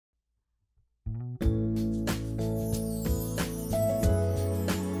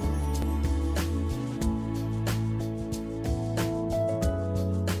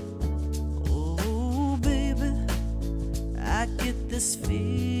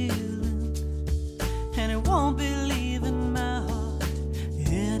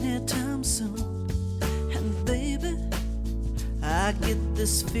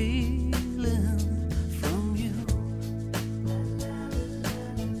this feeling from you.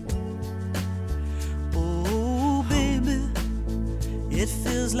 Oh, baby, it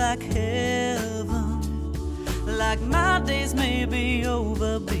feels like heaven, like my days may be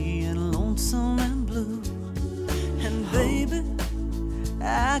over being lonesome and blue. And baby,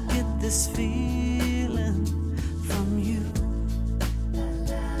 I get this feeling from you.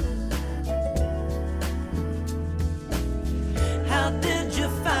 How did you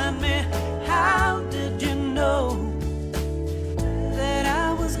find me? How did you know that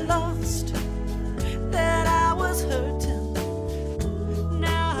I was lost, that I was hurting?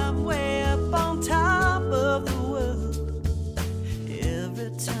 Now I'm way up on top of the world.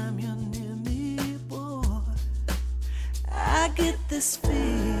 Every time you're near me, boy, I get this feeling.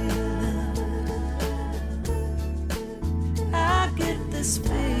 I get this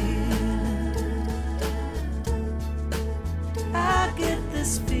feeling. I get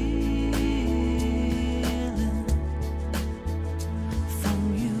this feeling from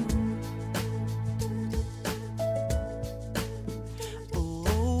you.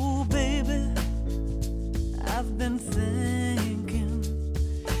 Oh, baby, I've been thinking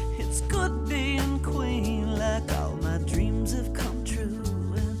it's good being queen, like all my dreams have come true.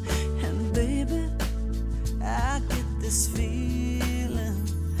 And baby, I get this feeling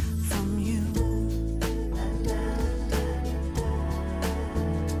from you.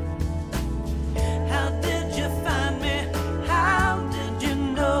 How did you find me? How did you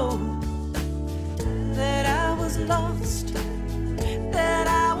know that I was lost, that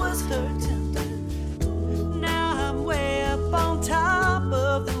I was hurting? Now I'm way up on top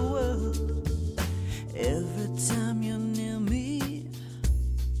of the world. Every time you're near me,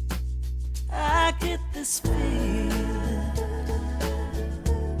 I get this feeling.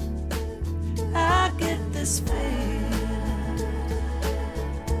 I get this feeling.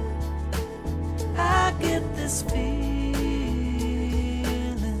 I get this feeling.